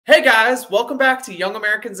Hey guys, welcome back to Young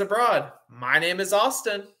Americans Abroad. My name is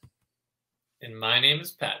Austin. And my name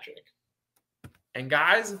is Patrick. And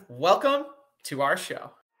guys, welcome to our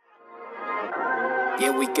show.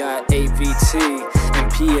 Yeah, we got AVT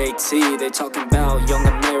and PAT. They talking about young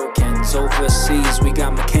Americans overseas. We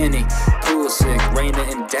got McKinney, Pulisic, Reyna,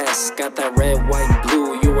 and Des. Got that red, white, and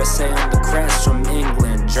blue USA on the crest. From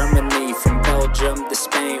England, Germany, from Belgium to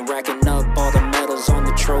Spain. Racking up all the medals on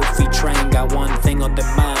the trophy train. Got one thing on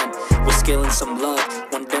their mind, we're skill and some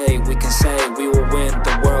luck. One day we can say we will win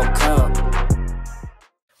the World Cup.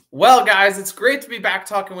 Well, guys, it's great to be back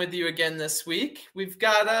talking with you again this week. We've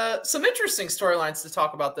got some interesting storylines to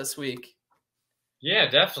talk about this week. Yeah,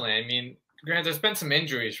 definitely. I mean, granted, there's been some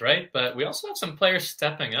injuries, right? But we also have some players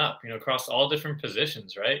stepping up, across all different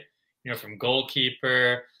positions, right? From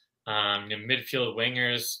goalkeeper, midfield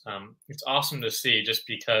wingers. It's awesome to see just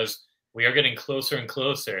because we are getting closer and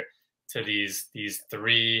closer to these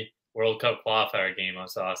three World Cup qualifier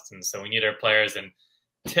games, Austin. So we need our players in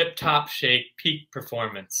tip-top shape, peak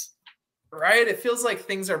performance. Right? It feels like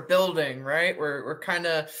things are building, right? We're kind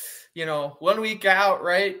of, 1 week out,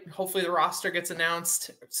 right? Hopefully the roster gets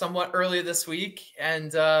announced somewhat early this week.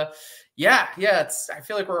 And I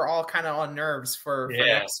feel like we're all kind of on nerves for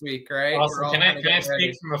next week, right? Also, can I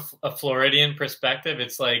speak from a Floridian perspective?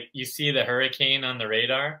 It's like you see the hurricane on the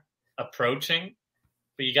radar approaching,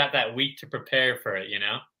 but you got that week to prepare for it, You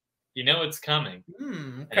know it's coming. Okay.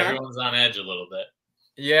 And everyone's on edge a little bit.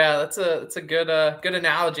 Yeah, that's a good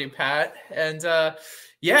analogy, Pat. And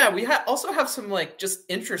we also have some just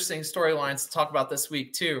interesting storylines to talk about this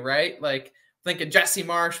week too, right? Like thinking Jesse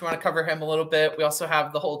Marsch, we want to cover him a little bit. We also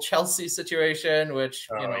have the whole Chelsea situation, which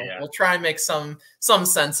we'll try and make some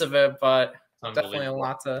sense of it, but definitely a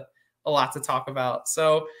lot to talk about.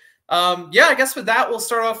 So I guess with that, we'll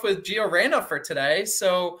start off with Gio Reyna for today.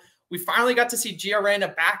 So we finally got to see Gio Reyna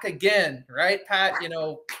back again, right, Pat?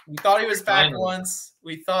 We thought he was back once.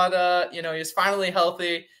 We thought, he was finally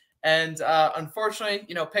healthy. And unfortunately,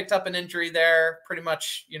 picked up an injury there pretty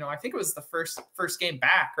much, I think it was the first game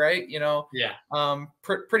back, right?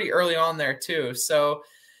 Pretty early on there too. So,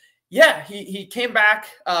 he came back,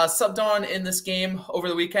 subbed on in this game over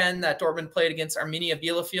the weekend that Dortmund played against Arminia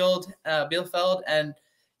Bielefeld. And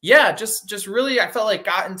just really, I felt like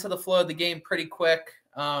got into the flow of the game pretty quick.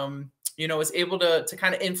 Was able to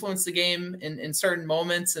kind of influence the game in certain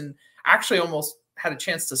moments and actually almost had a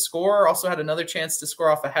chance to score, also had another chance to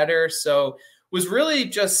score off a header. So was really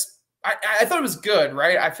just, I thought it was good,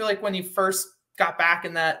 right? I feel like when he first got back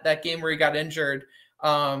in that game where he got injured,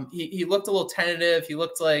 he looked a little tentative. He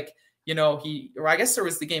looked like, I guess there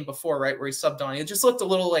was the game before, right, where he subbed on. He just looked a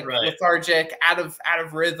little lethargic, out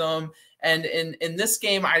of rhythm. And in this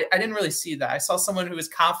game, I didn't really see that. I saw someone who was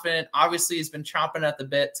confident. Obviously, he's been chomping at the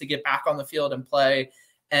bit to get back on the field and play.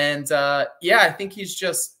 And I think he's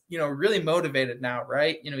just, really motivated now,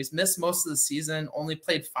 right? He's missed most of the season, only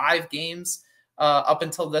played 5 games up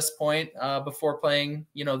until this point before playing,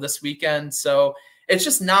 this weekend. So it's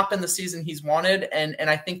just not been the season he's wanted. And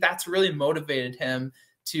I think that's really motivated him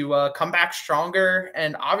to come back stronger.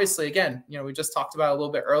 And obviously, again, we just talked about it a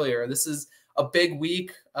little bit earlier. This is a big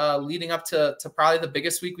week leading up to probably the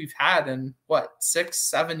biggest week we've had in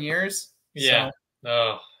 6-7 years. Yeah. So.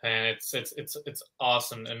 Oh, man, it's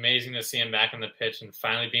awesome. Amazing to see him back on the pitch and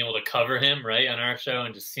finally being able to cover him right on our show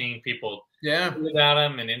and just seeing people tweet about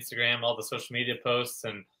him and Instagram, all the social media posts.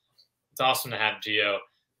 And it's awesome to have Gio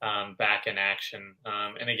back in action.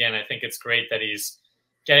 And again, I think it's great that he's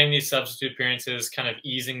getting these substitute appearances, kind of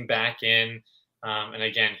easing back in. And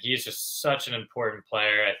again, he's just such an important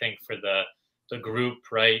player, I think, for the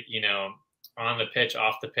group, right? On the pitch,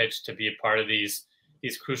 off the pitch, to be a part of these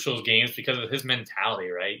crucial games because of his mentality,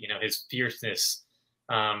 right? His fierceness.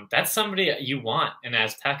 That's somebody you want in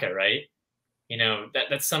Azteca, right?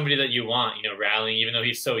 That's somebody that you want, rallying, even though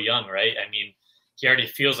he's so young, right? I mean, he already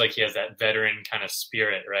feels like he has that veteran kind of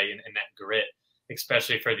spirit, right? And that grit,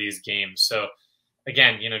 especially for these games. So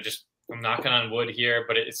again, just I'm knocking on wood here,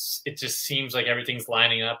 but it just seems like everything's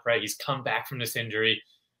lining up, right? He's come back from this injury.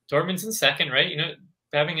 Dortmund's in second, right?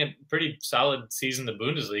 Having a pretty solid season in the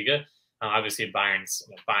Bundesliga. Obviously, Bayern's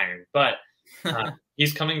Bayern, but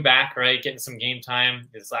he's coming back, right? Getting some game time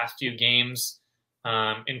his last few games,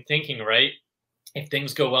 and thinking, right, if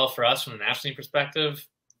things go well for us from a national perspective,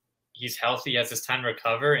 he's healthy, has his time to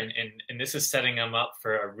recover, and this is setting him up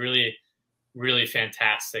for a really, really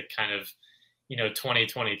fantastic kind of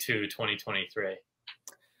 2022, 2023.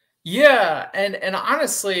 Yeah, and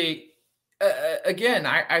honestly, again,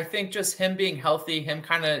 I think just him being healthy, him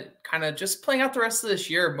kind of just playing out the rest of this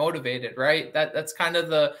year motivated, right? That's kind of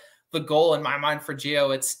the the goal in my mind for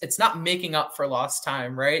Gio. It's not making up for lost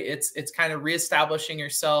time, right? It's kind of reestablishing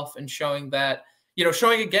yourself and showing that,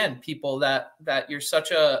 showing again people that you're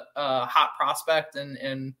such a hot prospect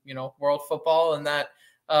in world football, and that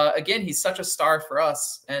again, he's such a star for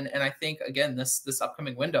us. And I think again, this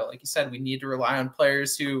upcoming window, like you said, we need to rely on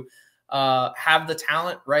players who have the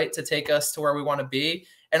talent, right, to take us to where we want to be,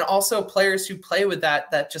 and also players who play with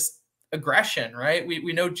that just aggression, right?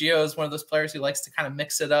 We know Gio is one of those players who likes to kind of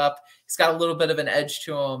mix it up. He's got a little bit of an edge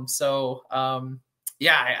to him. So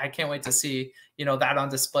yeah, I can't wait to see, that on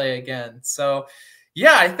display again. So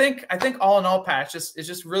yeah, I think all in all, Pat, it's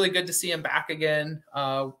just really good to see him back again.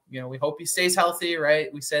 We hope he stays healthy,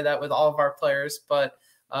 right? We say that with all of our players, but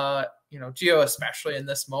Gio especially in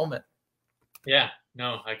this moment. Yeah,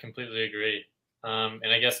 no, I completely agree.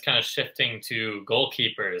 And I guess kind of shifting to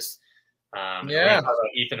goalkeepers. We're gonna talk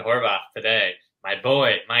about Ethan Horvath today. My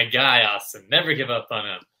boy, my guy, Austin. Never give up on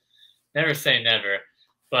him. Never say never.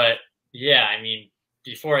 But yeah, I mean,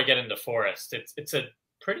 before I get into Forest, it's a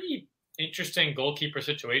pretty interesting goalkeeper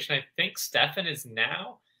situation. I think Stefan is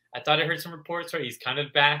now. I thought I heard some reports where he's kind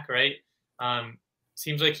of back, right?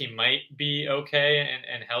 Seems like he might be okay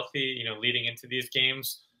and healthy, leading into these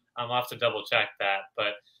games. I'll have to double check that.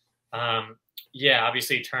 But yeah,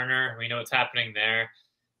 obviously Turner, we know what's happening there.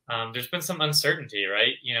 There's been some uncertainty,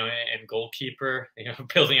 right? And goalkeeper,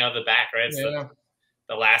 building out the back, right? It's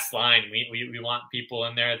the last line. We want people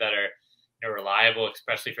in there that are reliable,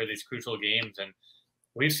 especially for these crucial games. And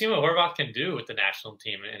we've seen what Horvath can do with the national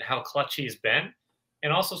team and how clutch he's been,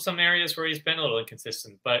 and also some areas where he's been a little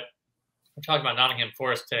inconsistent. But we're talking about Nottingham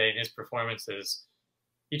Forest today and his performances.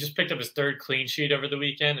 He just picked up his 3rd clean sheet over the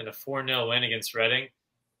weekend and a 4-0 win against Reading.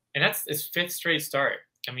 And that's his 5th straight start.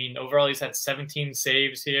 I mean, overall, he's had 17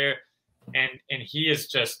 saves here, and he is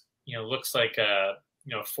just, looks like a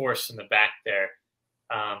force in the back there,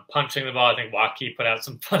 punching the ball. I think Buckley put out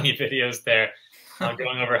some funny videos there,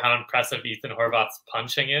 going over how impressive Ethan Horvath's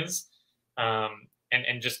punching is,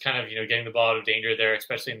 and just kind of getting the ball out of danger there,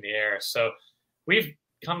 especially in the air. So we've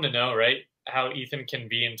come to know, right, how Ethan can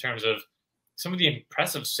be in terms of some of the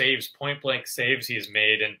impressive saves, point blank saves he's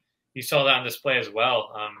made, and you saw that on display as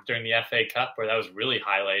well during the FA Cup, where that was really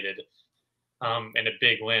highlighted, and a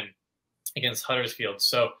big win against Huddersfield.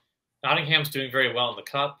 So Nottingham's doing very well in the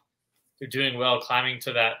Cup. They're doing well climbing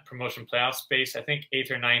to that promotion playoff space. I think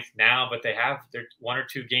 8th or 9th now, but they're 1 or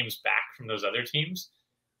 2 games back from those other teams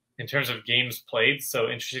in terms of games played. So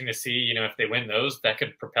interesting to see, if they win those, that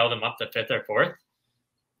could propel them up to 5th or 4th.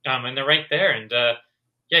 And they're right there. And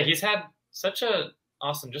yeah, he's had such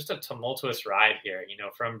just a tumultuous ride here,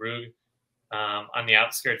 from Brugge on the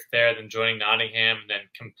outskirts there, then joining Nottingham, and then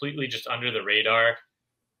completely just under the radar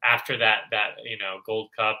after that Gold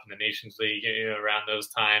Cup and the Nations League, around those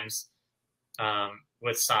times,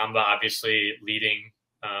 with Samba obviously leading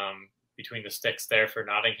between the sticks there for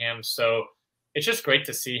Nottingham. So it's just great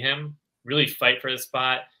to see him really fight for the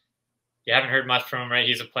spot. You haven't heard much from him, right?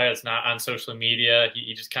 He's a player that's not on social media.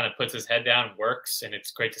 He just kind of puts his head down and works, and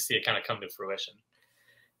it's great to see it kind of come to fruition.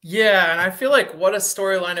 Yeah, and I feel like what a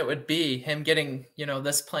storyline it would be, him getting,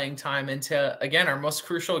 this playing time into, again, our most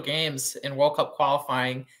crucial games in World Cup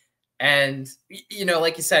qualifying. And,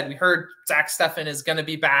 like you said, we heard Zach Steffen is going to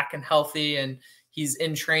be back and healthy, and he's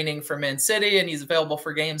in training for Man City, and he's available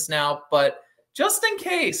for games now. But just in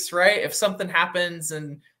case, right, if something happens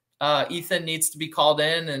and Ethan needs to be called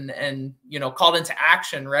in and called into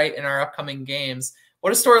action, right, in our upcoming games,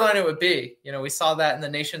 what a storyline it would be. We saw that in the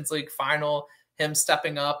Nations League final, him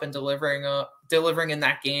stepping up and delivering in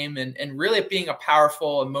that game, and really it being a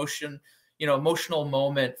powerful emotional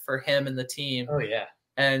moment for him and the team. Oh yeah.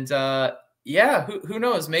 And yeah, who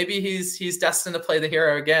knows? Maybe he's destined to play the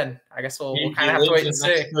hero again. I guess we'll kind of have to wait and see.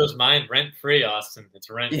 Mexico's mind rent free, Austin. It's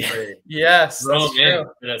rent free. Yes, that's true.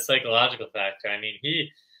 For that psychological factor. I mean,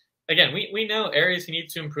 we know areas he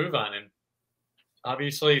needs to improve on, and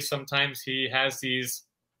obviously sometimes he has these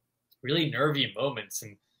really nervy moments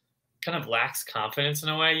and kind of lacks confidence in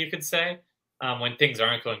a way, you could say, when things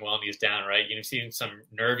aren't going well and he's down, right? You've seen some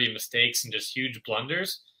nervy mistakes and just huge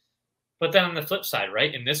blunders. But then on the flip side,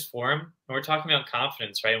 right, in this forum, we're talking about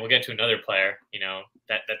confidence, right? And we'll get to another player,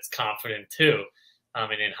 that's confident too,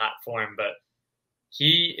 and in hot form. But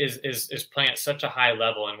he is playing at such a high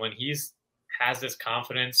level, and when has this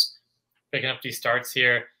confidence, picking up these starts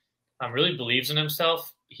here, really believes in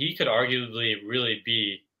himself, he could arguably really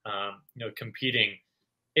be, competing,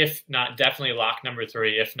 if not definitely lock number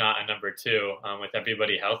 3, if not a number 2, with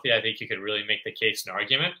everybody healthy. I think you could really make the case and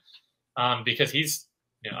argument, because he's,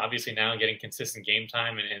 obviously now getting consistent game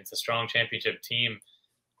time, and it's a strong championship team.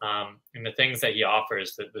 And the things that he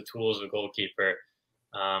offers, the tools of a goalkeeper,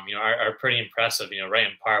 are pretty impressive, right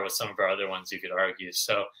in par with some of our other ones, you could argue.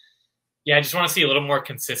 So, yeah, I just want to see a little more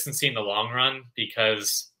consistency in the long run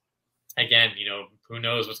because, again, who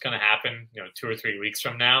knows what's going to happen, 2 or 3 weeks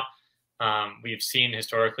from now. We've seen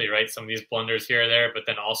historically, right, some of these blunders here or there, but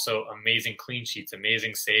then also amazing clean sheets,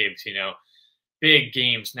 amazing saves, big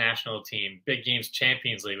games, national team, big games,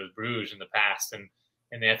 Champions League with Bruges in the past and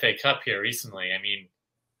in the FA Cup here recently. I mean,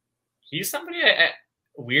 he's somebody I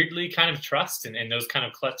weirdly kind of trust in those kind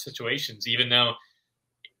of clutch situations, even though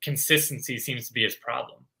consistency seems to be his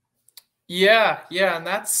problem. Yeah, and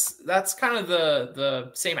that's kind of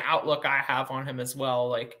the same outlook I have on him as well.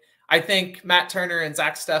 Like, I think Matt Turner and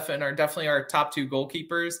Zach Steffen are definitely our top 2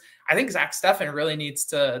 goalkeepers. I think Zach Steffen really needs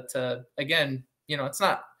to again, it's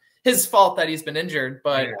not his fault that he's been injured,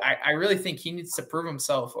 but yeah. I really think he needs to prove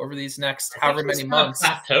himself over these next however many months.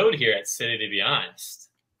 Plateaued here at City, to be honest.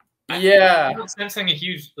 Yeah, I'm sensing a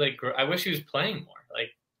huge I wish he was playing more. I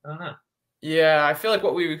don't know. Yeah, I feel like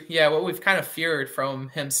what we've kind of feared from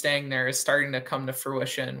him staying there is starting to come to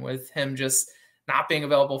fruition with him just not being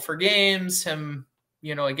available for games, him,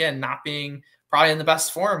 again, not being probably in the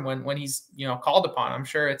best form when he's, called upon. I'm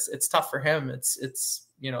sure it's tough for him. It's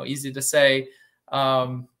easy to say,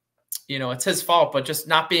 it's his fault, but just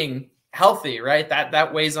not being healthy, right?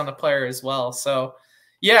 That weighs on the player as well. So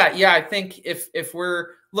yeah, I think if we're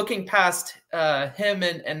looking past him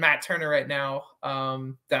and Matt Turner right now,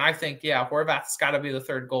 then I think, Horvath's got to be the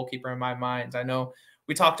 3rd goalkeeper in my mind. I know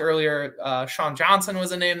we talked earlier, Sean Johnson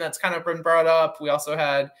was a name that's kind of been brought up. We also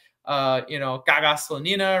had, Gaga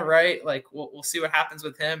Slonina, right? Like, we'll see what happens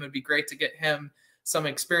with him. It'd be great to get him some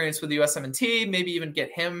experience with the USMNT, maybe even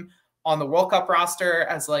get him on the World Cup roster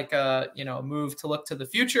as like a, move to look to the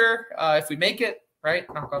future if we make it, right?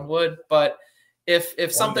 Knock on wood. But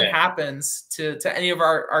if something happens to any of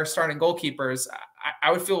our starting goalkeepers,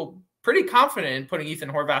 I would feel pretty confident in putting Ethan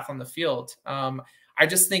Horvath on the field. I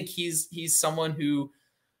just think he's someone who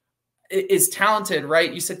is talented,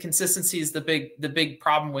 right? You said consistency is the big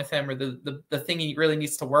problem with him, or the thing he really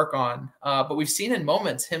needs to work on. But we've seen in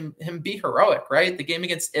moments him be heroic, right? The game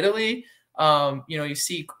against Italy, you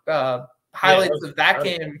see highlights of that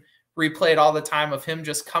game replayed all the time of him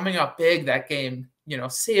just coming up big that game,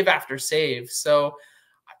 save after save. So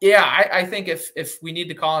yeah, I think if we need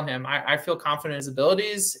to call on him, I feel confident in his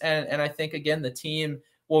abilities. And I think, again, the team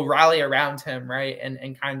will rally around him, right?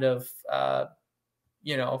 And kind of,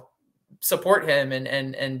 support him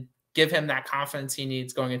and give him that confidence he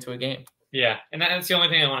needs going into a game. Yeah. And that's the only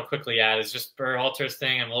thing I want to quickly add is just Berhalter's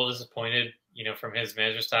thing. I'm a little disappointed, from his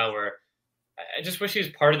management style, where I just wish he was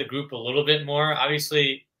part of the group a little bit more.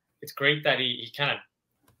 Obviously, it's great that he kind of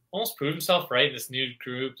almost proved himself, right? This new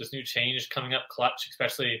group, this new change coming up clutch,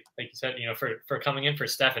 especially, like you said, for coming in for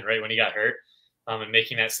Steffen, right, when he got hurt and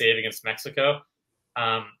making that save against Mexico.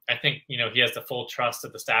 I think, he has the full trust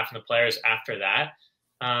of the staff and the players after that.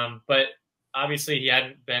 But obviously he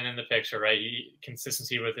hadn't been in the picture, right?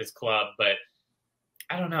 Consistency with his club, but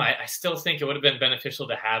I don't know. I still think it would have been beneficial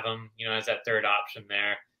to have him, as that 3rd option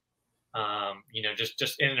there.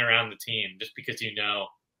 Just in and around the team, just because,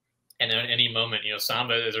 and at any moment,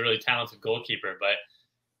 Samba is a really talented goalkeeper, but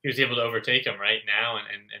he was able to overtake him right now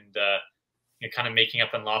and kind of making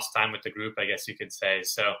up on lost time with the group, I guess you could say.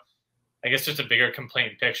 So I guess just a bigger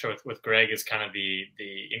complaint picture with Greg is kind of the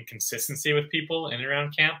inconsistency with people in and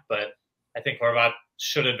around camp. But I think Horvath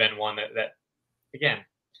should have been one that again,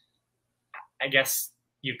 I guess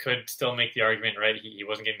you could still make the argument, right? He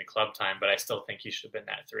wasn't getting the club time, but I still think he should have been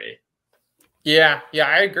that 3. Yeah,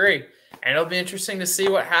 I agree. And it'll be interesting to see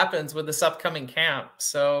what happens with this upcoming camp.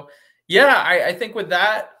 So yeah, I think with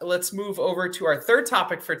that, let's move over to our 3rd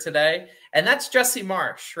topic for today, and that's Jesse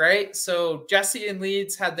Marsch, right? So Jesse and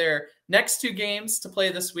Leeds had their next 2 games to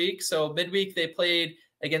play this week. So midweek they played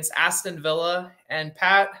against Aston Villa, and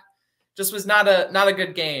Pat, just was not a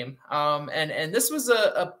good game. And this was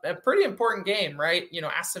a pretty important game, right?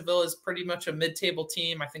 Aston Villa is pretty much a mid-table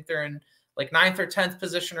team. I think they're in like 9th or 10th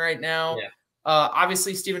position right now. Yeah.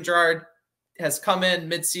 Obviously, Steven Gerrard has come in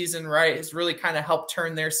mid-season, right? Has really kind of helped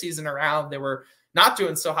turn their season around. They were not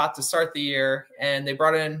doing so hot to start the year, and they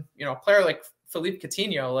brought in, a player like Philippe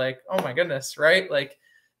Coutinho. Like, oh my goodness, right? Like,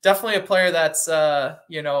 definitely a player that's,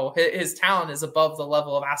 his talent is above the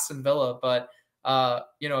level of Aston Villa, but a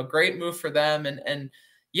great move for them. And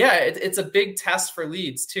yeah, it's a big test for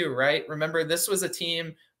Leeds too, right? Remember, this was a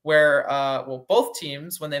team where, both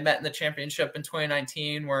teams, when they met in the championship in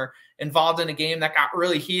 2019, were involved in a game that got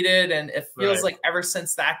really heated. And it feels like ever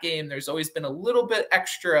since that game, there's always been a little bit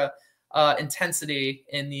extra intensity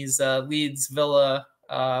in these Leeds Villa,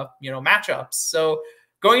 matchups. So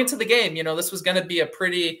going into the game, this was going to be a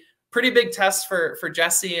pretty pretty big test for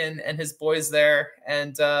Jesse and his boys there.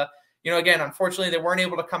 And, you know, again, unfortunately, they weren't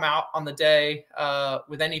able to come out on the day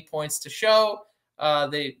with any points to show.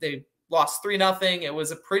 They lost 3-0. It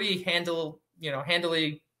was a pretty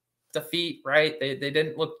handily defeat, right? They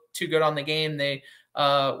didn't look too good on the game. They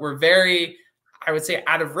were very, I would say,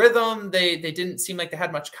 out of rhythm. They didn't seem like they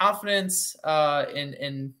had much confidence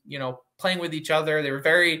in you know, playing with each other. They were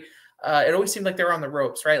very it always seemed like they were on the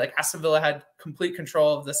ropes, right? Like Aston Villa had complete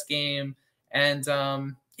control of this game. And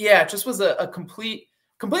yeah, it just was a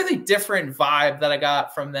completely different vibe that I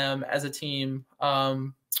got from them as a team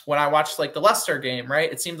when I watched like the Leicester game,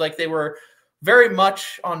 right? It seemed like they were very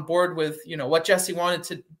much on board with, you know, what Jesse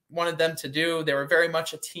wanted them to do. They were very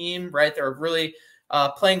much a team, right? They were really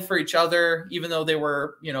playing for each other, even though they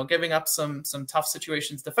were, you know, giving up some tough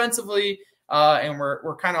situations defensively. And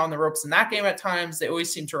we're kind of on the ropes in that game at times. They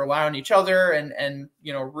always seem to rely on each other and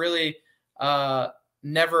you know, really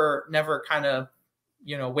never kind of,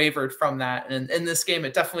 you know, wavered from that. And in this game,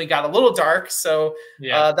 it definitely got a little dark. So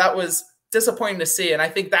yeah, that was disappointing to see. And I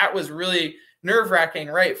think that was really nerve-wracking,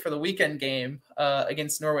 right, for the weekend game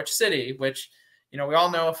against Norwich City, which, you know, we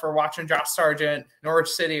all know if we're watching Josh Sargent, Norwich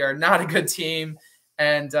City are not a good team.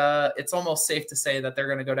 And it's almost safe to say that they're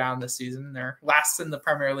going to go down this season. They're last in the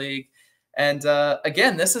Premier League. And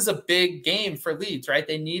again, this is a big game for Leeds, right?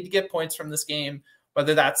 They need to get points from this game,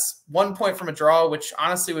 whether that's 1 point from a draw, which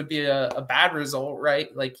honestly would be a bad result,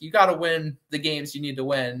 right? Like you got to win the games you need to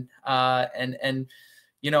win. And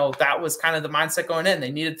you know, that was kind of the mindset going in.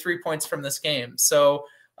 They needed 3 points from this game. So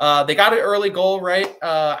they got an early goal, right?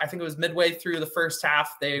 I think it was midway through the first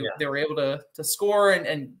half. They were able to score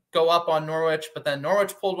and go up on Norwich, but then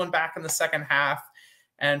Norwich pulled one back in the second half.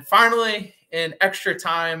 And finally, in extra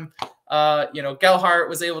time, you know, Gelhardt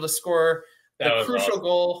was able to score the crucial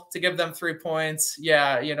goal to give them 3 points.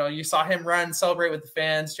 Yeah, you know, you saw him run, celebrate with the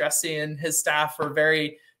fans. Jesse and his staff were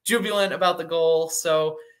very jubilant about the goal.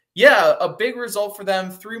 So, yeah, a big result for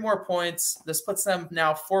them, 3 more points. This puts them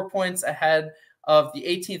now 4 points ahead of the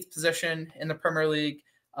 18th position in the Premier League.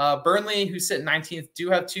 Burnley, who sit in 19th, do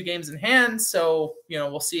have 2 games in hand. So, you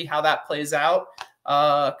know, we'll see how that plays out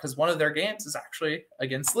because one of their games is actually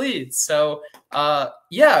against Leeds. So,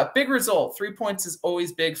 yeah, big result. 3 points is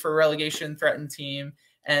always big for a relegation-threatened team.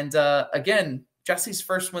 And, again, Jesse's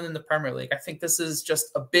first win in the Premier League. I think this is just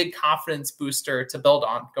a big confidence booster to build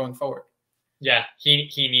on going forward. Yeah, he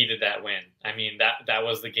needed that win. I mean, that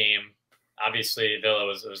was the game. Obviously, Villa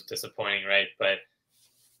was disappointing, right? But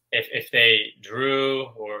if they drew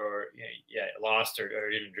or lost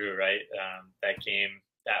or even drew, right, that game,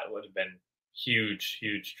 that would have been huge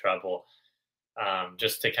trouble.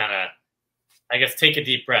 Just to kind of, I guess, take a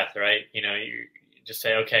deep breath, right? You know, you just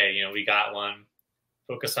say, okay, you know, we got one.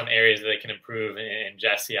 Focus on areas that they can improve. And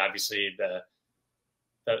Jesse, obviously, the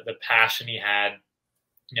passion he had.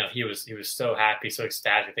 You know, he was so happy, so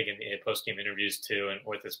ecstatic, I think, in the post-game interviews too, and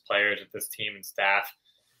with his players, with his team and staff.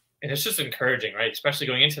 And it's just encouraging, right? Especially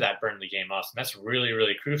going into that Burnley game, Austin. That's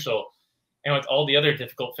really crucial. And with all the other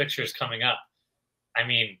difficult fixtures coming up, I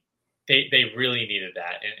mean, they really needed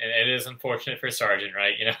that. And it is unfortunate for Sargent,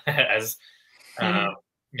 right? You know, as you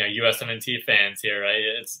know, USMNT fans here, right?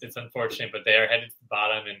 It's unfortunate, but they are headed to the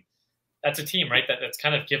bottom, and that's a team, right? That's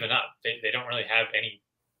kind of given up. They don't really have any.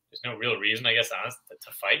 There's no real reason, I guess, honestly,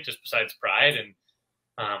 to fight just besides pride. And,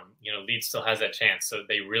 you know, Leeds still has that chance. So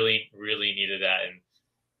they really needed that. And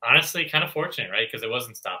honestly, kind of fortunate, right? Because it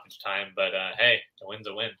wasn't stoppage time. But, hey, a win's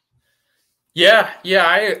a win. Yeah,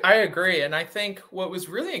 I agree. And I think what was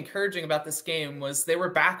really encouraging about this game was they were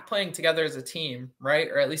back playing together as a team, right?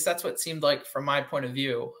 Or at least that's what it seemed like from my point of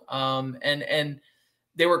view. And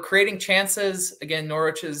they were creating chances. Again,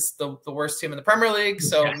 Norwich is the worst team in the Premier League,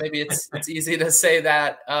 so maybe it's easy to say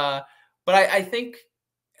that. But I think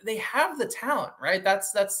they have the talent, right?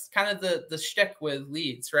 That's kind of the shtick with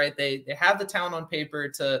Leeds, right? They have the talent on paper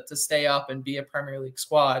to stay up and be a Premier League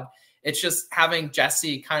squad. It's just having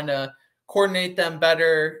Jesse kind of coordinate them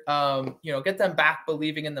better, you know, get them back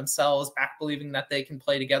believing in themselves, back believing that they can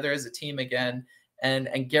play together as a team again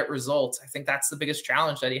and get results. I think that's the biggest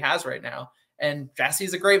challenge that he has right now. And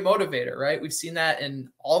Jesse's a great motivator, right? We've seen that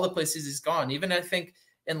in all the places he's gone. Even I think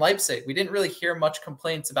in Leipzig, we didn't really hear much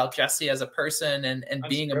complaints about Jesse as a person and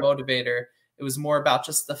being a motivator. It was more about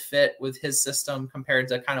just the fit with his system compared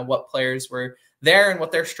to kind of what players were there and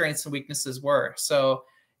what their strengths and weaknesses were. So,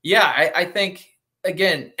 yeah, I think,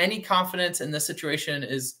 again, any confidence in this situation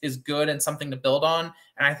is good and something to build on.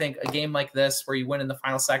 And I think a game like this where you win in the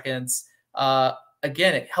final seconds,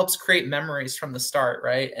 again, it helps create memories from the start,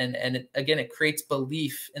 right? And again, it creates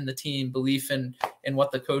belief in the team, belief in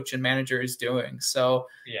what the coach and manager is doing. So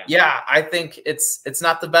yeah, I think it's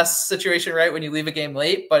not the best situation, right, when you leave a game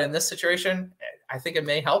late, but in this situation, I think it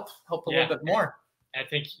may help a little bit more. I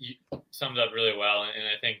think you summed up really well, and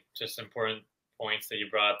I think just important points that you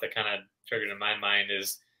brought up that kind of triggered in my mind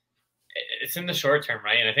is it's in the short term,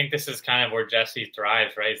 right? And I think this is kind of where Jesse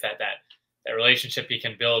thrives, right? Is that relationship he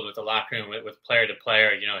can build with the locker room, with player to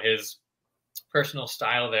player, you know, his personal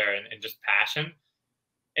style there and just passion.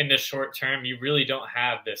 In the short term, you really don't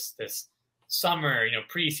have this summer, you know,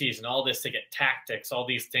 preseason, all this to get tactics, all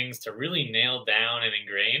these things to really nail down and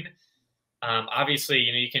ingrain. Obviously,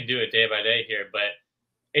 you know, you can do it day by day here, but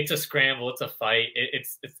it's a scramble, it's a fight.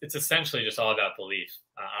 It's essentially just all about belief,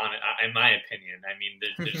 in my opinion. I mean,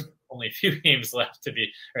 there's only a few games left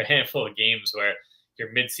or a handful of games where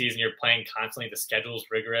you're mid-season, you're playing constantly, the schedule's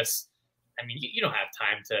rigorous. I mean, you don't have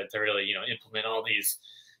time to really, you know, implement all these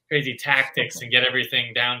crazy tactics and get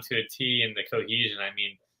everything down to a T and the cohesion. I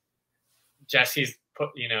mean, Jesse's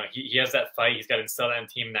you know, he has that fight. He's got to instill that in the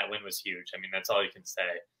team, and that win was huge. I mean, that's all you can say.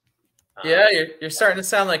 Yeah, you're starting to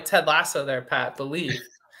sound like Ted Lasso there, Pat. Believe.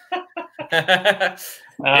 Yeah,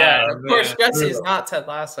 of course, Jesse's not Ted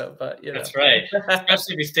Lasso, but you know. That's right.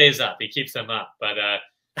 Especially if he stays up, he keeps them up. But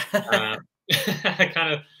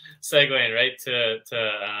kind of segueing right to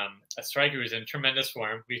a striker who's in tremendous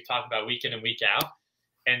form. We've talked about week in and week out,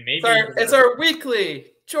 and maybe it's our weekly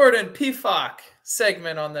Jordan Pefok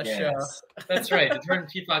segment on the show. That's right, the Jordan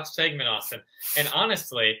Pefok segment, Austin. And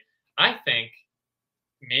honestly, I think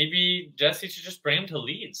maybe Jesse should just bring him to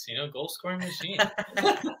Leeds. You know, goal scoring machine.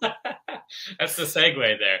 That's the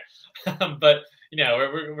segue there. But you know,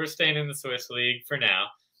 we're staying in the Swiss League for now.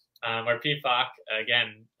 Where Pefok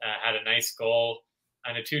again had a nice goal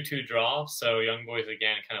and a 2-2 draw. So Young Boys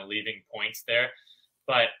again kind of leaving points there.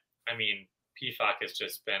 But I mean, Pefok has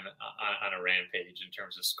just been on a rampage in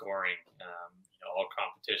terms of scoring. You know, all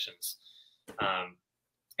competitions.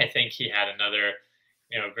 I think he had another,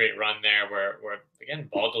 you know, great run there where again,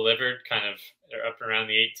 ball delivered kind of up around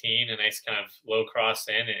the 18, a nice kind of low cross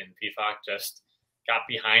in, and Pefok just got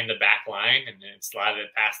behind the back line and then slided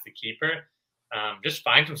it past the keeper. Just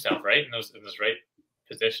find himself right in those right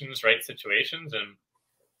positions, right situations, and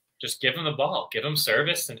just give him the ball, give him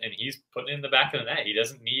service, and he's putting it in the back of the net. He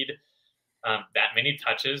doesn't need that many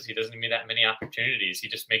touches. He doesn't need that many opportunities. He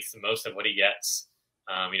just makes the most of what he gets,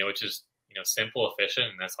 you know, which is, you know, simple,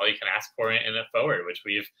 efficient, and that's all you can ask for in a forward, which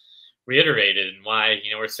we've reiterated, and why,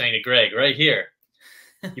 you know, we're saying to Greg right here,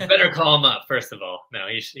 you better call him up, first of all. No,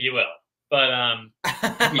 he will. But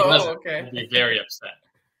he doesn't. Okay. He'll be very upset.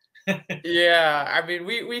 Yeah, I mean,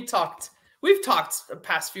 we've talked the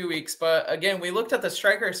past few weeks, but again, we looked at the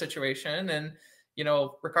striker situation, and you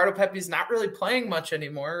know, Ricardo Pepi's not really playing much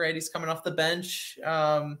anymore, right? He's coming off the bench.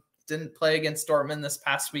 Didn't play against Dortmund this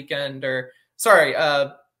past weekend, or sorry,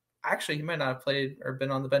 actually, he might not have played or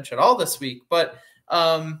been on the bench at all this week. But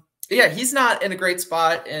yeah, he's not in a great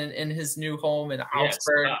spot in his new home in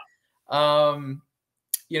Augsburg.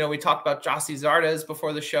 You know, we talked about Jossie Zardes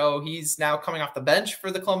before the show. He's now coming off the bench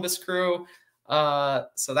for the Columbus Crew.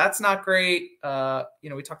 So that's not great. You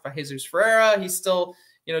know, we talked about Jesus Ferreira. He's still,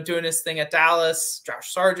 you know, doing his thing at Dallas.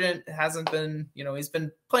 Josh Sargent hasn't been, you know, he's been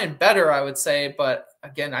playing better, I would say. But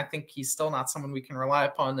again, I think he's still not someone we can rely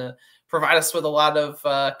upon to provide us with a lot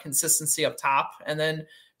of consistency up top. And then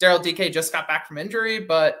Daryl DK just got back from injury,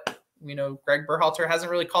 but, you know, Greg Berhalter hasn't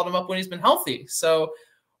really called him up when he's been healthy. So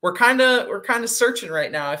we're kind of searching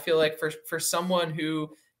right now. I feel like for someone who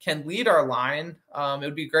can lead our line. It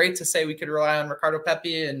would be great to say we could rely on Ricardo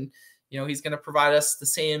Pepi, and you know, he's going to provide us the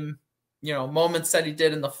same, you know, moments that he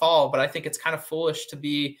did in the fall. But I think it's kind of foolish to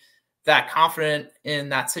be that confident in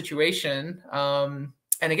that situation. And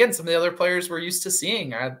again, some of the other players we're used to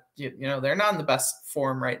seeing, you know, they're not in the best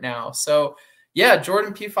form right now. So yeah,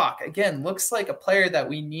 Jordan Pefok again looks like a player that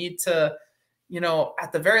we need to, you know,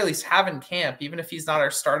 at the very least have in camp, even if he's not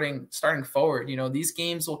our starting forward. You know, these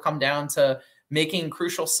games will come down to making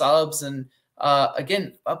crucial subs, and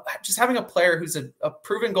again, just having a player who's a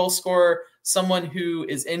proven goal scorer, someone who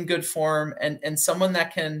is in good form, and someone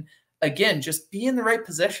that can, again, just be in the right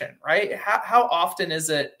position, right? How often is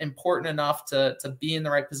it important enough to be in the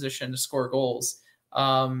right position to score goals?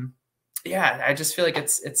 Yeah, I just feel like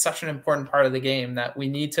it's such an important part of the game that we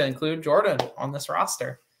need to include Jordan on this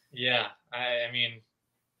roster. Yeah, I mean,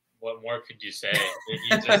 what more could you say?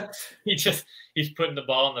 He's putting the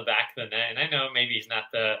ball in the back of the net, and I know maybe he's not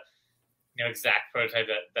the, you know, exact prototype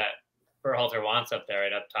that Berhalter wants up there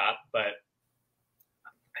right up top, but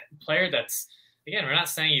a player that's again, we're not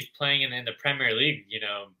saying he's playing in the Premier League,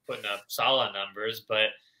 putting up solid numbers, but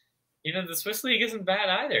the Swiss league isn't bad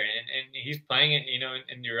either, and he's playing it,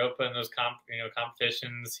 in Europa and those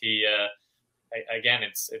competitions. He again,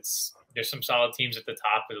 it's there's some solid teams at the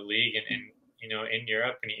top of the league, and in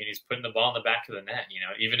Europe, and he's putting the ball in the back of the net.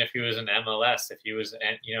 Even if he was in MLS, if he was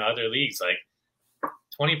in other leagues, like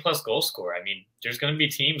 20+ goal scorer. I mean, there's going to be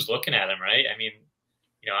teams looking at him, right? I mean,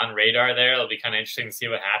 on radar there, it'll be kind of interesting to see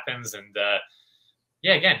what happens. And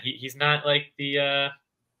yeah, again, he's not like the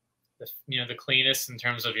cleanest in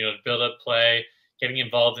terms of build up play, getting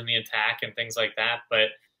involved in the attack and things like that. But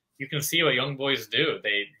you can see what young boys do.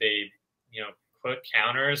 They quick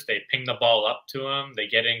counters, they ping the ball up to him, they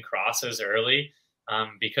get in crosses early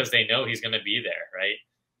because they know he's going to be there, right?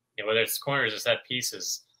 Whether it's corners or set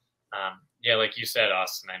pieces. Yeah, like you said,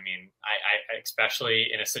 Austin. I mean, I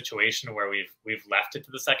especially in a situation where we've left it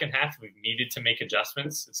to the second half, we've needed to make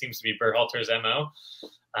adjustments. It seems to be Berhalter's MO,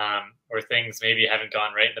 where things maybe haven't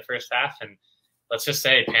gone right in the first half. And let's just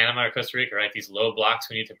say Panama or Costa Rica, right? These low blocks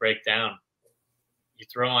we need to break down. You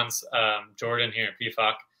throw on Jordan here,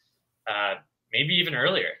 Pefok, maybe even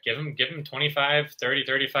earlier. Give him 25, 30,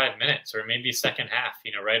 35 minutes, or maybe second half,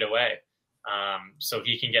 right away. So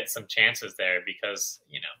he can get some chances there, because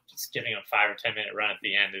just giving him a 5 or 10 minute run at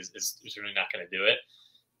the end is really not going to do it.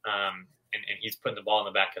 And he's putting the ball in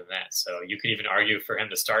the back of the net, so you could even argue for him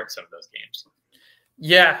to start some of those games.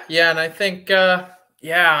 Yeah, and I think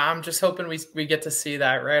I'm just hoping we get to see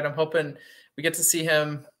that, right? I'm hoping we get to see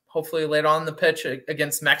him hopefully later on the pitch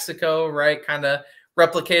against Mexico, right? Kind of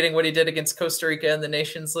replicating what he did against Costa Rica in the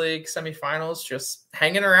Nations League semifinals, just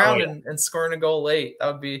hanging around and scoring a goal late.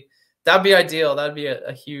 That'd be ideal. That'd be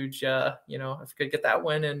a huge, if we could get that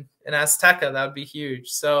win in Azteca, that would be huge.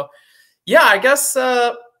 So, yeah, I guess,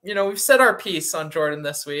 we've said our piece on Jordan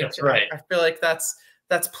this week. That's right. I feel like that's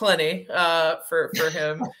plenty for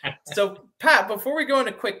him. So, Pat, before we go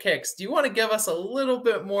into quick kicks, do you want to give us a little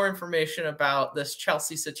bit more information about this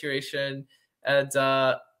Chelsea situation? And,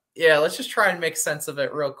 let's just try and make sense of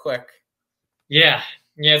it real quick. Yeah,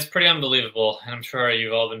 it's pretty unbelievable. And I'm sure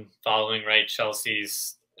you've all been following, right?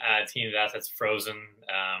 Chelsea's team's assets frozen,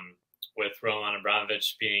 with Roman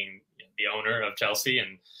Abramovich being the owner of Chelsea,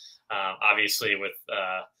 and obviously with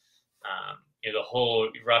the whole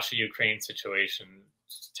Russia-Ukraine situation,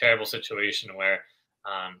 terrible situation where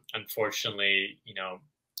unfortunately,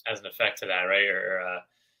 as an effect to that, right, or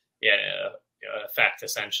effect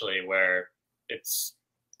essentially where it's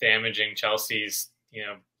damaging Chelsea's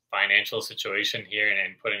financial situation here,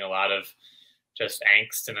 and putting a lot of just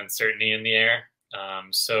angst and uncertainty in the air.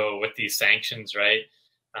 So with these sanctions, right,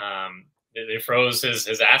 they froze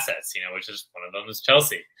his assets, which is one of them is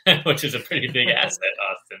Chelsea, which is a pretty big asset,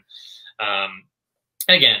 Austin.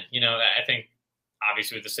 Again, I think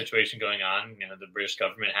obviously with the situation going on, the British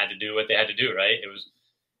government had to do what they had to do, right? It was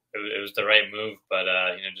the right move, but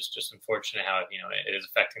just unfortunate how it is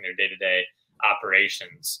affecting their day-to-day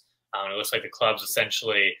operations. It looks like the club's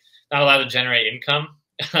essentially not allowed to generate income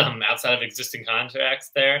outside of existing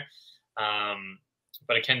contracts there.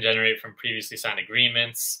 But it can generate from previously signed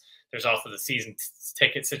agreements. There's also the season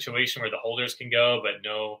ticket situation where the holders can go, but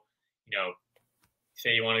no,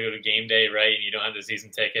 say you want to go to game day, right, and you don't have the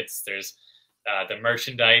season tickets. There's the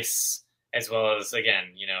merchandise, as well as,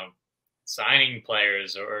 again, signing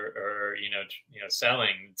players or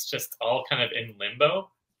selling. It's just all kind of in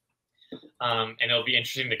limbo. And it'll be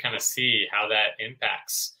interesting to kind of see how that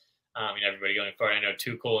impacts everybody going forward. I know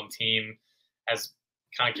Tuchel and team has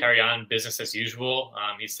kind of carry on business as usual.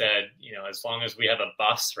 He said, as long as we have a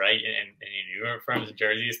bus, right, and uniforms and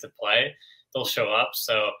jerseys to play, they'll show up.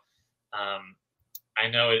 So I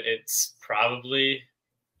know it's probably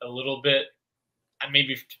a little bit,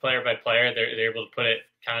 maybe player by player, they're able to put it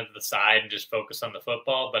kind of to the side and just focus on the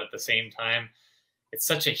football. But at the same time, it's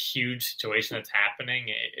such a huge situation that's happening.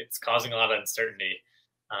 It's causing a lot of uncertainty,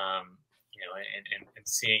 and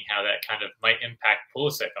seeing how that kind of might impact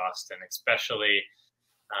Pulisic, Austin, especially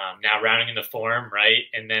now rounding into form, right?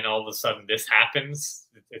 And then all of a sudden this happens.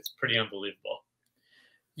 It's pretty unbelievable.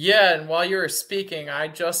 Yeah, and while you were speaking, I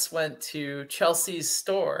just went to Chelsea's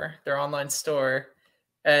store, their online store,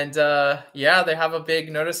 and they have a big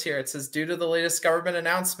notice here. It says, due to the latest government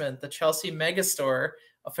announcement, the Chelsea Megastore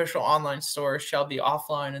official online store shall be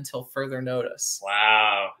offline until further notice.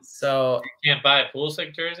 Wow. So you can't buy a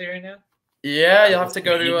Pulisic jersey right now? Yeah, you'll have to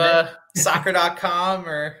go to soccer.com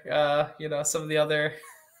or some of the other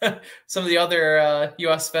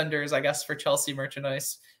US vendors, I guess, for Chelsea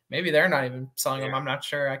merchandise. Maybe they're not even selling them. I'm not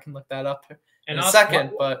sure. I can look that up in a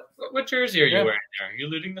second. But what jersey are you wearing there? Are you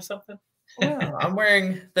alluding to something? Yeah, I'm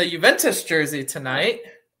wearing the Juventus jersey tonight.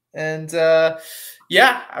 And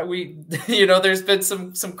yeah, we there's been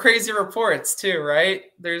some crazy reports too, right?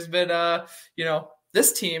 There's been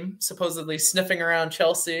this team supposedly sniffing around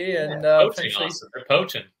Chelsea and poaching also. They're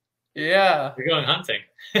poaching. Yeah. They're going hunting.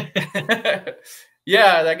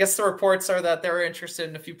 Yeah, I guess the reports are that they were interested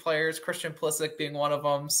in a few players, Christian Pulisic being one of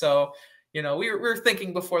them. So, we were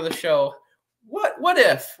thinking before the show, what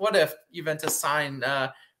if Juventus sign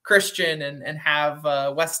Christian and have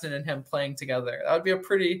Weston and him playing together? That would be a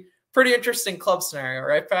pretty interesting club scenario,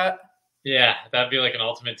 right, Pat? Yeah, that'd be like an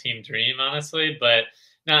ultimate team dream, honestly. But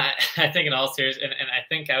no, I think in all seriousness, and I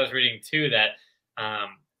think I was reading too that I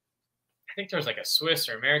think there was like a Swiss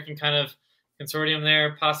or American kind of consortium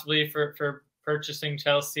there, possibly for purchasing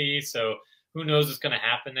Chelsea. So who knows what's going to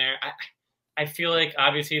happen there? I feel like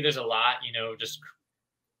obviously there's a lot, just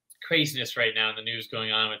craziness right now in the news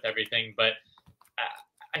going on with everything. But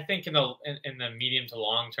I think in the medium to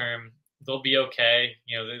long term, they'll be okay.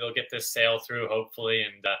 They'll get this sale through hopefully,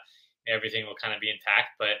 and everything will kind of be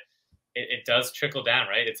intact. But it does trickle down,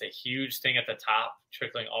 right? It's a huge thing at the top,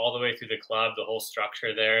 trickling all the way through the club, the whole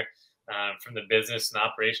structure there. From the business and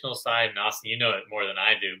operational side, and Austin, you know it more than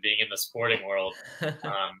I do, being in the sporting world.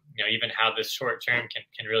 Even how this short term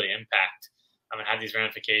can really impact and have these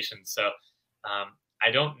ramifications. So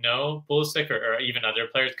I don't know Pulisic or even other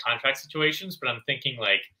players' contract situations, but I'm thinking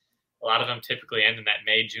like a lot of them typically end in that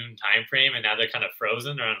May-June timeframe, and now they're kind of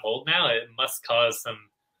frozen or on hold now. It must cause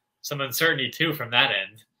some uncertainty too from that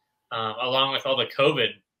end, along with all the COVID,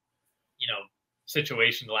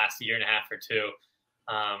 situation the last year and a half or two.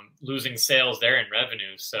 Losing sales there in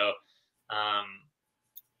revenue. So I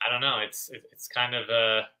don't know. It's kind of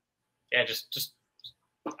just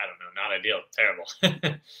I don't know, not ideal, terrible.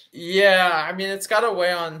 Yeah, I mean, it's got to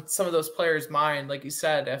weigh on some of those players' mind, like you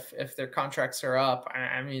said, if their contracts are up.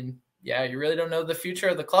 I mean, yeah, you really don't know the future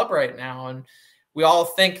of the club right now, and we all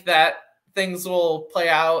think that things will play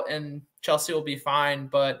out and Chelsea will be fine.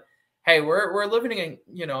 But hey, we're living in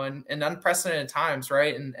in unprecedented times,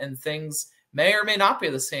 right? And things may or may not be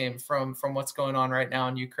the same from what's going on right now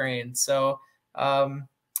in Ukraine. So,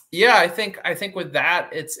 yeah, I think with that,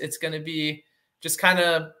 it's going to be just kind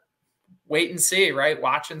of wait and see, right?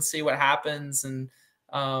 Watch and see what happens. And,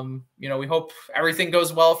 we hope everything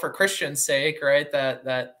goes well for Christian's sake, right?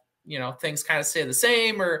 That things kind of stay the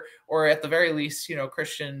same or at the very least,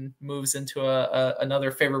 Christian moves into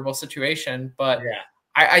another favorable situation. But yeah.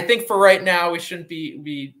 I think for right now, we shouldn't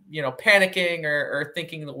be panicking or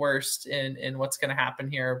thinking the worst in what's going to happen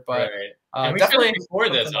here. But right. We definitely said it before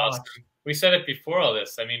this, Austin. We said it before all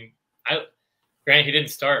this. I mean, granted, he didn't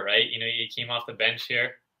start, right? He came off the bench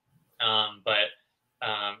here, but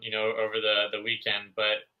over the weekend.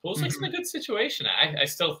 But Pulisic's in a good situation. I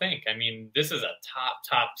still think. I mean, this is a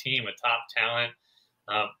top team with top talent,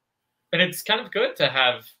 and it's kind of good to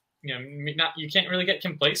have. You can't really get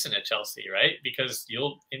complacent at Chelsea, right? Because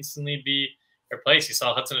you'll instantly be replaced. You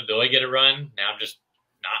saw Hudson-Odoi get a run. Now just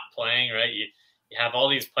not playing, right? You have all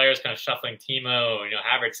these players kind of shuffling. Timo,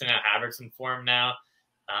 Havertz in form now.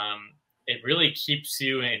 It really keeps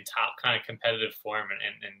you in top kind of competitive form,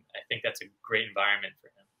 and I think that's a great environment for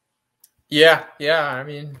him. Yeah. I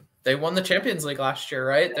mean, they won the Champions League last year,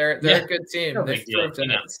 right? They're a good team. No They've proved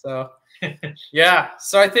it. So. Yeah.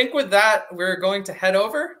 So I think with that, we're going to head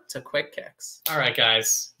over to Quick Kicks. All right,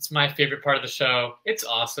 guys. It's my favorite part of the show. It's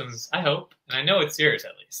Austin's, I hope. And I know it's yours,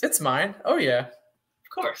 at least. It's mine. Oh, yeah. Of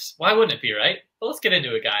course. Why wouldn't it be, right? Well, let's get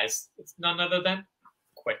into it, guys. It's none other than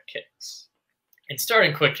Quick Kicks. And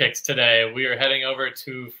starting Quick Kicks today, we are heading over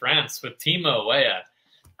to France with Timo YAA.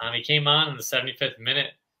 He came on in the 75th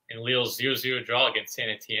minute in Lille's 0-0 draw against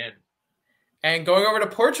Saint Etienne. And going over to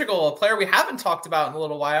Portugal, a player we haven't talked about in a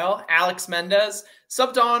little while, Alex Mendes,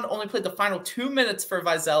 subbed on, only played the final 2 minutes for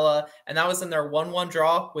Vizela, and that was in their 1-1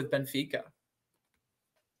 draw with Benfica.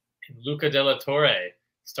 And Luca de la Torre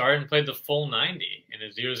started and played the full 90 in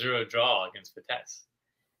a 0-0 draw against Vitesse.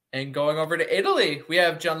 And going over to Italy, we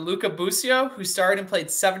have Gianluca Busio, who started and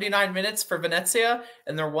played 79 minutes for Venezia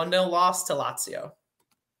in their 1-0 loss to Lazio.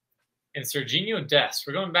 And Serginho Dest,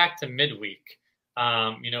 we're going back to midweek.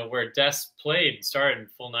 Where Dest played and started in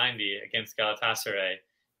full 90 against Galatasaray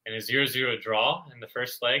in a 0-0 draw in the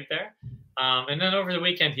first leg there. And then over the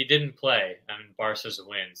weekend, he didn't play in Barca's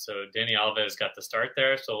win. So Dani Alves got the start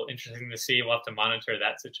there. So interesting to see. We'll have to monitor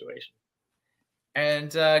that situation.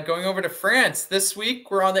 And going over to France, this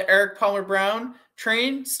week, we're on the Eric Palmer-Brown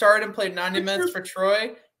train. Started and played 90 minutes for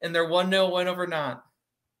Troyes in their 1-0 win over Nantes.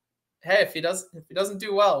 Hey, if he doesn't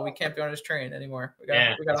do well, we can't be on his train anymore. We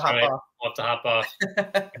got to hop off. We'll have to hop off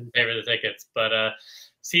and pay for the tickets. But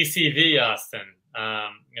CCV, Austin,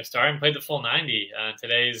 started and played the full 90 in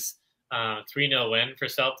today's 3-0 win for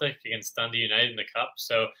Celtic against Dundee United in the Cup.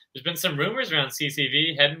 So there's been some rumors around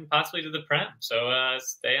CCV heading possibly to the Prem. So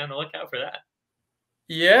stay on the lookout for that.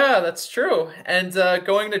 Yeah, that's true. And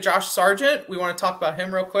going to Josh Sargent, we want to talk about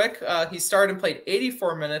him real quick. He started and played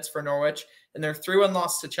 84 minutes for Norwich in their 3-1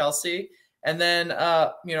 loss to Chelsea. And then,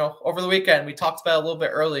 you know, over the weekend, we talked about it a little bit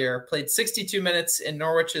earlier, played 62 minutes in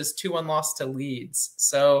Norwich's 2-1 loss to Leeds.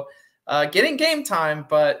 So getting game time,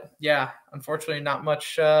 but yeah, unfortunately not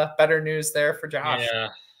much better news there for Josh.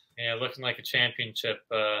 Yeah, looking like a championship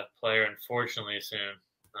player, unfortunately, soon,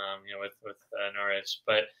 you know, with Norwich.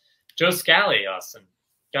 But Joe Scally, Austin,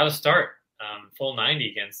 got to start full 90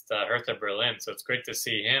 against Hertha Berlin. So it's great to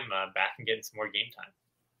see him back and getting some more game time.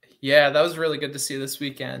 Yeah, that was really good to see this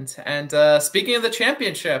weekend. And speaking of the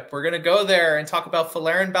championship, we're going to go there and talk about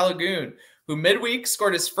Valérien Balogun, who midweek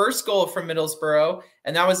scored his first goal for Middlesbrough,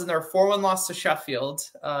 and that was in their 4-1 loss to Sheffield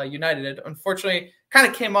United. Unfortunately, kind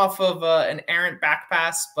of came off of an errant back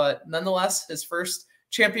pass, but nonetheless, his first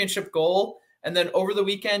championship goal. And then over the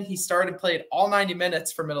weekend, he started, played all 90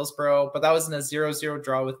 minutes for Middlesbrough, but that was in a 0-0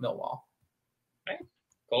 draw with Millwall. Right.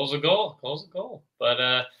 Goal's a goal. Goal's a goal. But,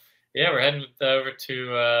 yeah, we're heading over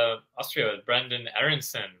to Austria with Brendan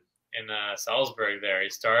Aronson in Salzburg there. He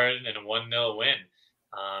started in a 1-0 win,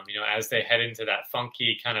 you know, as they head into that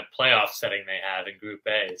funky kind of playoff setting they had in Group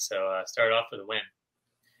A. So started off with a win.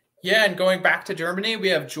 Yeah, and going back to Germany, we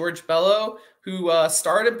have George Bello, who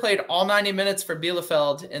started and played all 90 minutes for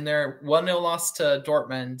Bielefeld in their 1-0 loss to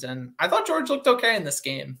Dortmund. And I thought George looked okay in this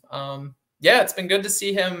game. Yeah, it's been good to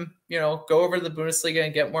see him, you know, go over to the Bundesliga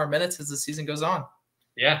and get more minutes as the season goes on.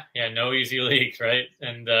 Yeah, no easy leagues, right?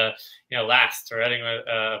 And, you know, last, we're heading with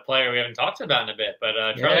a player we haven't talked about in a bit, but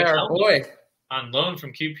Charlie our boy on loan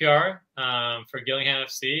from QPR for Gillingham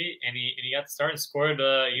FC, and he got to start and scored,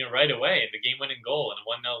 you know, right away, the game-winning goal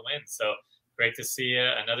and a 1-0 win. So great to see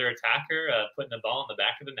another attacker putting the ball in the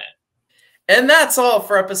back of the net. And that's all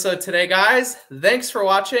for episode today, guys. Thanks for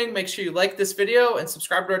watching. Make sure you like this video and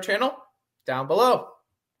subscribe to our channel down below.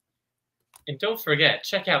 And don't forget,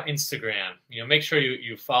 check out Instagram. You know, make sure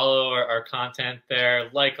you follow our content there.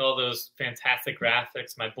 Like all those fantastic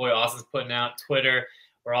graphics my boy Austin's putting out. Twitter.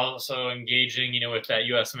 We're also engaging, you know, with that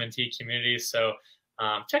USMNT community. So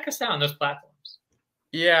check us out on those platforms.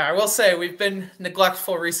 Yeah, I will say we've been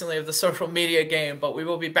neglectful recently of the social media game, but we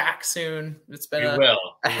will be back soon. It's been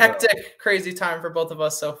a hectic, crazy time for both of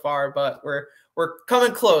us so far, but we're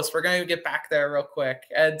coming close. We're going to get back there real quick.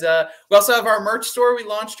 And we also have our merch store we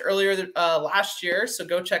launched earlier last year, so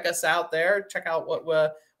go check us out there. Check out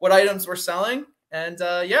what items we're selling. And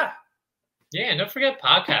yeah. Yeah, and don't forget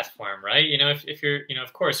podcast form, right? You know, if you're, you know,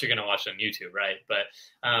 of course you're going to watch on YouTube, right? But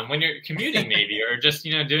when you're commuting maybe, or just,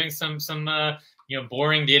 you know, doing some you know,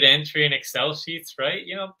 boring data entry and Excel sheets, right?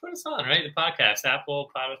 You know, put us on, right? The podcast,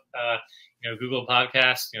 Apple, you know, Google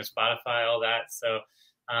Podcasts, you know, Spotify, all that. So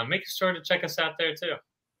make sure to check us out there too.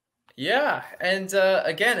 Yeah, and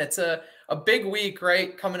again, it's a big week,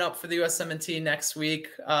 right, coming up for the USMNT next week.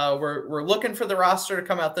 We're looking for the roster to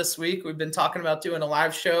come out this week. We've been talking about doing a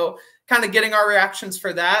live show, kind of getting our reactions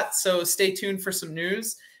for that. So stay tuned for some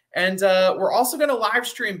news. And we're also going to live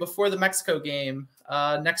stream before the Mexico game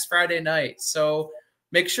next Friday night. So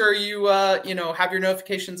make sure you you know, have your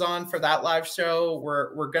notifications on for that live show.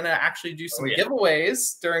 We're going to actually do some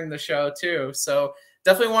giveaways during the show too. So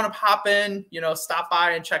definitely want to pop in, you know, stop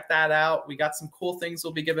by and check that out. We got some cool things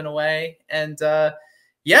we'll be giving away. And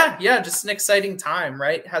yeah, just an exciting time,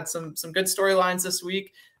 right? Had some good storylines this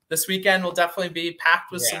week. This weekend will definitely be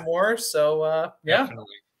packed with some more. So yeah.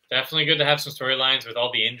 Definitely good to have some storylines with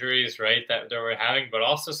all the injuries, right, that we're having, but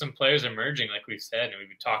also some players emerging, like we've said, and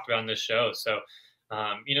we've talked about on this show. So,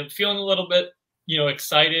 you know, feeling a little bit, you know,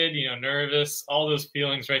 excited, you know, nervous, all those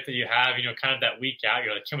feelings, right, that you have, you know, kind of that week out.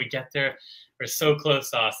 You're like, can we get there? We're so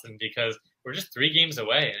close, Austin, because we're just 3 games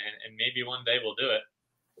away, and maybe one day we'll do it.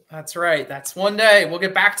 That's right. That's one day. We'll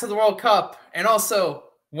get back to the World Cup and also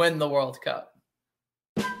win the World Cup.